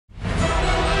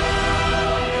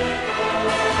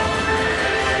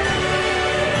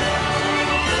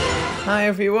Hi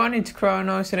everyone, it's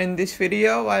Kronos, and in this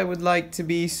video I would like to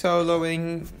be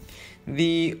soloing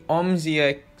the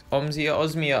Ozmia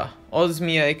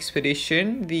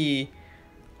expedition, the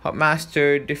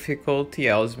Master difficulty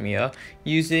Ozmia,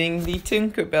 using the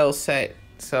Tinkerbell set.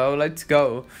 So let's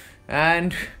go.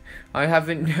 And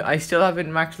I still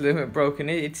haven't max limit broken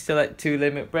it. It's still at 2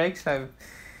 limit breaks. I've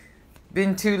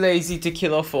been too lazy to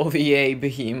kill off all the A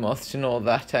behemoths and all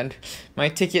that, and my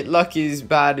ticket luck is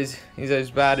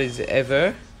as bad as ever.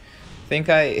 I think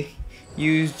I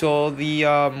used all the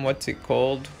what's it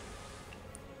called?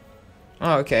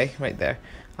 Oh, okay, right there.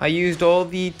 I used all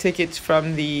the tickets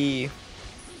from the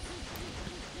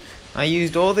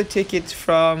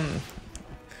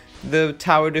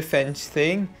tower defense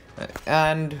thing,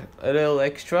 and a little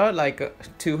extra,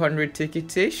 like 200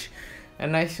 tickets ish.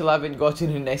 And I still haven't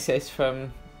gotten an SS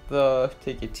from the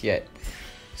tickets yet.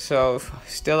 So,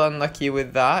 still unlucky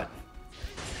with that.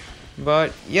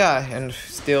 But, yeah, and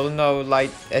still no light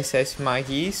SS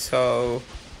Maggie, so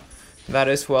that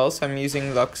as well. So I'm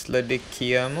using Lux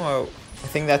Ludicium, or I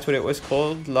think that's what it was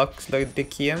called, Lux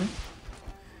Ludicium.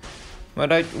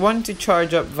 But I want to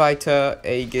charge up Vita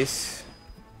Aegis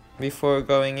before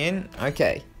going in.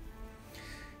 Okay.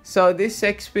 So this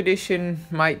expedition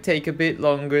might take a bit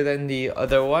longer than the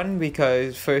other one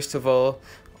because, first of all,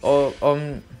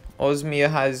 Ozmia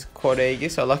has Quad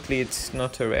Aegis, so luckily it's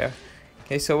not a rare.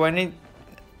 Okay, so when it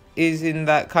is in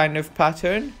that kind of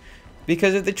pattern,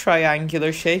 because of the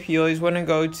triangular shape, you always want to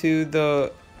go to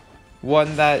the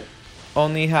one that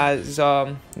only has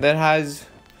has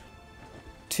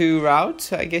 2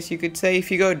 routes, I guess you could say.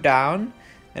 If you go down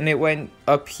and it went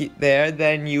up there,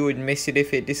 then you would miss it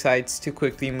if it decides to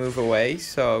quickly move away.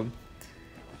 So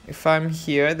if I'm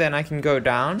here, then I can go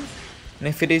down, and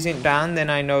if it isn't down, then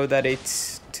I know that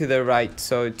it's to the right,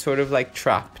 so it's sort of like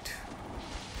trapped.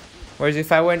 Whereas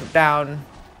if I went down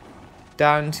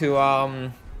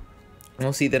to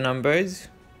we'll see the numbers.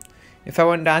 If I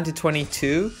went down to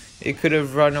 22, it could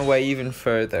have run away even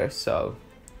further. So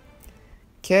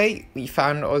okay, we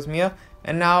found Ozmia.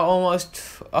 And now almost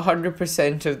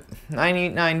 100% of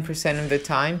 99% of the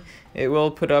time it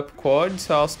will put up quad.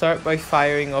 So I'll start by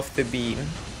firing off the beam.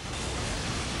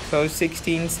 So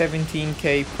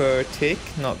 17k per tick,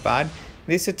 not bad.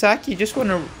 This attack you just want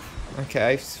to,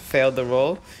 okay, I failed the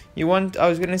roll. You want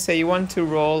to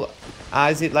roll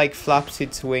as it like flaps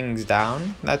its wings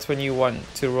down. That's when you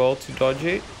want to roll to dodge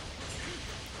it.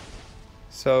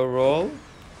 So roll.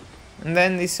 And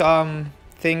then this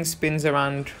thing spins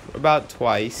around about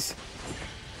twice,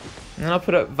 and then I'll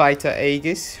put up Vita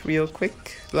Aegis real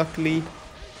quick. Luckily,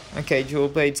 okay, dual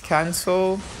blades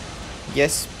cancel.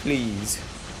 Yes, please.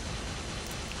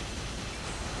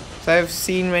 So I've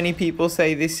seen many people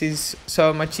say this is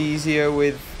so much easier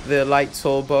with the light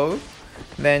soul bow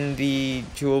than the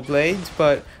dual blades,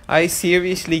 but I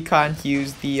seriously can't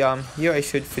use the here I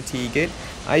should fatigue it.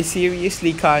 I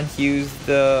seriously can't use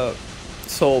the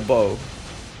soul bow.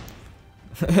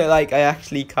 Like, I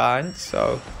actually can't.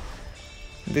 So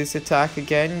this attack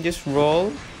again, just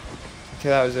roll. Okay,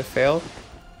 that was a fail.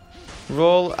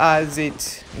 Roll as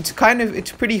it's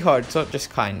pretty hard. It's not just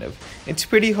kind of, it's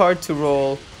pretty hard to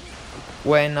roll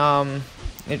when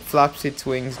it flaps its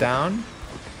wings down.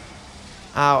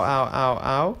 Ow, ow, ow,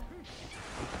 ow.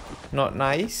 Not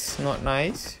nice, not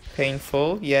nice.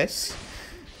 Painful, yes.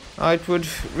 It would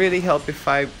really help if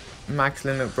I max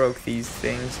limit broke these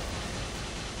things,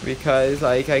 because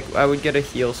like I would get a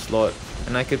heal slot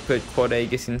and I could put Quad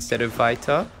Aegis instead of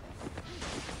Vita.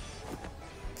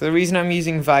 So the reason I'm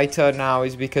using Vita now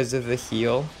is because of the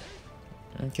heal.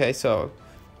 Okay, so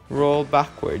roll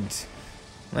backwards.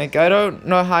 Like, I don't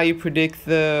know how you predict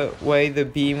the way the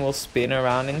beam will spin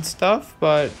around and stuff,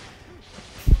 but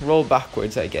roll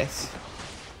backwards, I guess.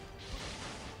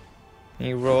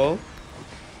 You roll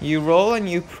and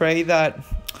you pray that,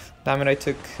 damn it, I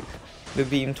took the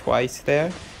beam twice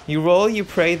there. You roll, you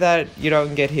pray that you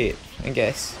don't get hit, I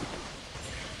guess.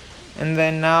 And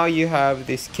then now you have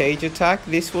this cage attack.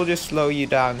 This will just slow you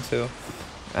down too,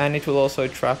 and it will also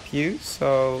trap you.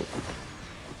 So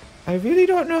I really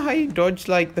don't know how you dodge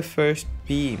like the first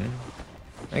beam.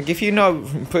 Like, if you know,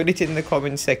 put it in the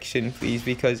comment section please,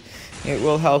 because it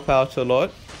will help out a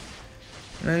lot.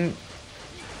 And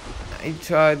I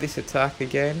try this attack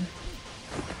again.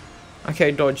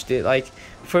 Okay, dodged it. Like,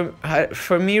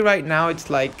 for me right now, it's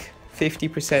like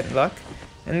 50% luck,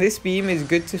 and this beam is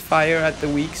good to fire at the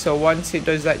weak. So once it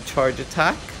does that charge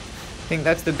attack, I think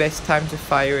that's the best time to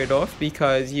fire it off,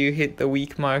 because you hit the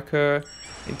weak marker,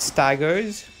 it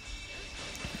staggers,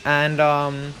 and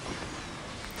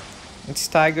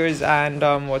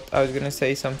what I was gonna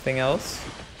say, something else.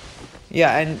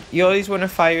 Yeah, and you always want to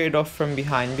fire it off from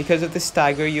behind. Because of the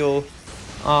stagger, you'll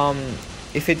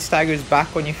if it staggers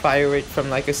back when you fire it from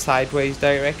like a sideways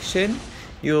direction,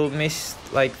 you'll miss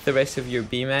like the rest of your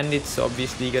beam, and it's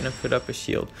obviously gonna put up a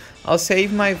shield. I'll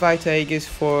save my Vita Aegis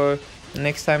for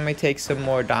next time I take some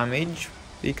more damage,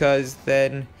 because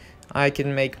then I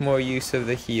can make more use of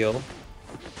the heal.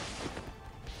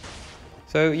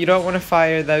 So you don't want to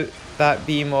fire that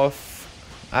beam off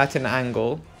at an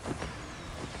angle.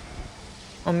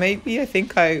 Or maybe I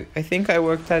think I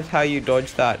worked out how you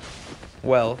dodge that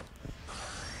well.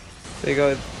 They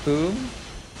go boom.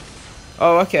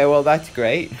 Oh, okay, well that's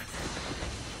great.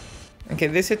 Okay,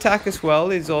 this attack as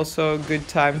well is also a good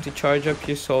time to charge up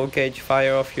your soul gauge,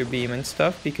 fire off your beam and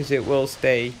stuff, because it will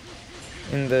stay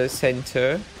in the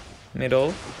center,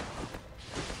 middle.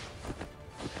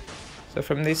 So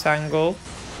from this angle.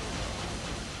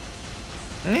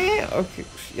 Okay,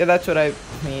 yeah, that's what I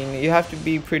mean. You have to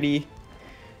be pretty,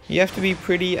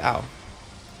 ow.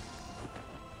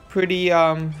 Pretty,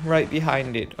 right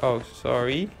behind it. Oh,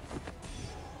 sorry.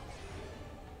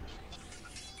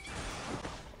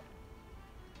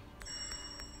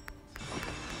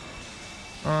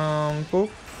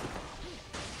 Boop.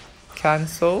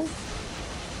 Cancel.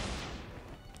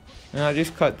 And I'll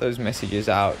just cut those messages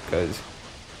out, because...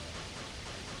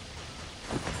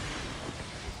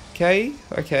 Okay.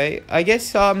 I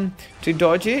guess, to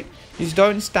dodge it, just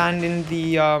don't stand in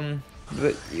the,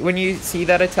 when you see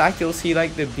that attack, you'll see,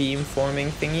 like, the beam forming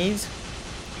thingies.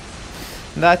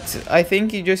 I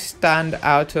think you just stand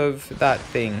out of that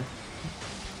thing.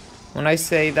 When I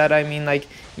say that, I mean, like,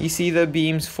 you see the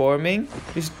beams forming,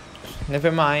 just,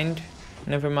 never mind.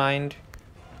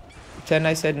 Pretend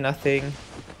I said nothing.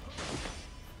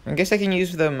 I guess I can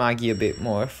use the Magi a bit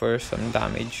more for some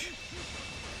damage.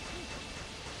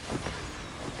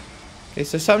 Okay,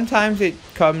 so sometimes it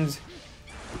comes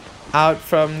out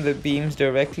from the beams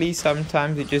directly,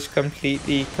 sometimes it just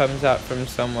completely comes out from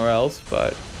somewhere else,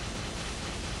 but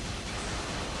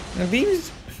the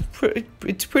beams,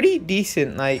 it's pretty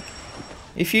decent. Like,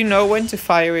 if you know when to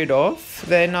fire it off,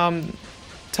 then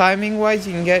timing wise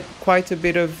you can get quite a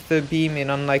bit of the beam in,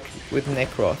 unlike with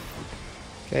Necroth.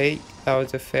 Okay, that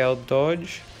was a failed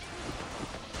dodge.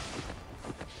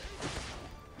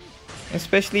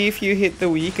 Especially if you hit the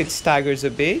weak, it staggers a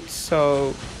bit, so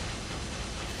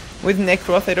with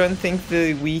Necroth I don't think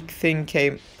the weak thing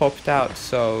popped out,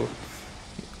 so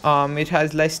it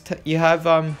has you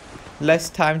have less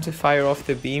time to fire off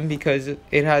the beam, because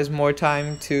it has more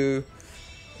time to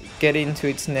get into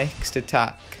its next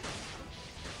attack.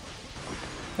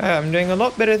 I'm doing a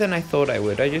lot better than I thought I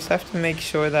would. I just have to make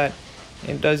sure that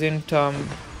it doesn't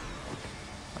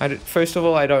first of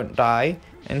all, I don't die,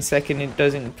 and second, it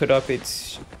doesn't put up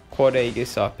its quad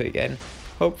Aegis up again.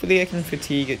 Hopefully I can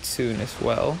fatigue it soon as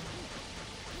well.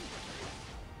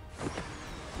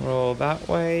 Roll that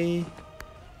way.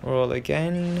 Roll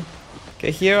again. Okay,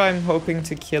 here I'm hoping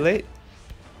to kill it.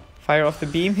 Fire off the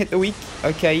beam, hit the weak.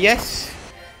 Okay, yes.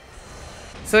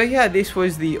 So yeah, this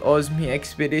was the Ozmia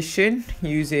expedition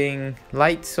using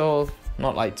Tinkerbell.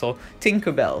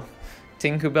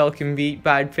 Tinkerbell can beat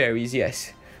bad fairies,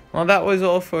 yes. Well, that was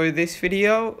all for this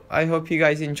video. I hope you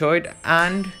guys enjoyed,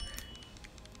 and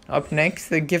up next,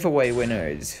 the giveaway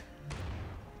winners.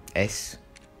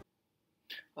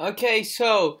 Okay,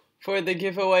 so for the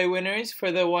giveaway winners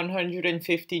for the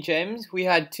 150 gems, we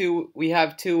have two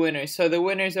winners. So the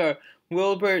winners are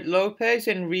Wilbert Lopez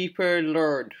and Reaper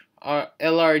Lord, or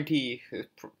LRD.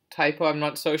 Typo, I'm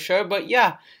not so sure, but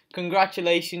yeah,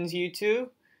 congratulations, you two.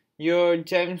 Your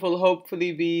gems will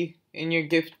hopefully be in your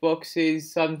gift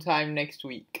boxes sometime next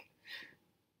week.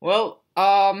 Well,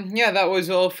 yeah, that was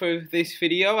all for this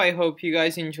video. I hope you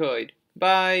guys enjoyed.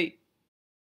 Bye.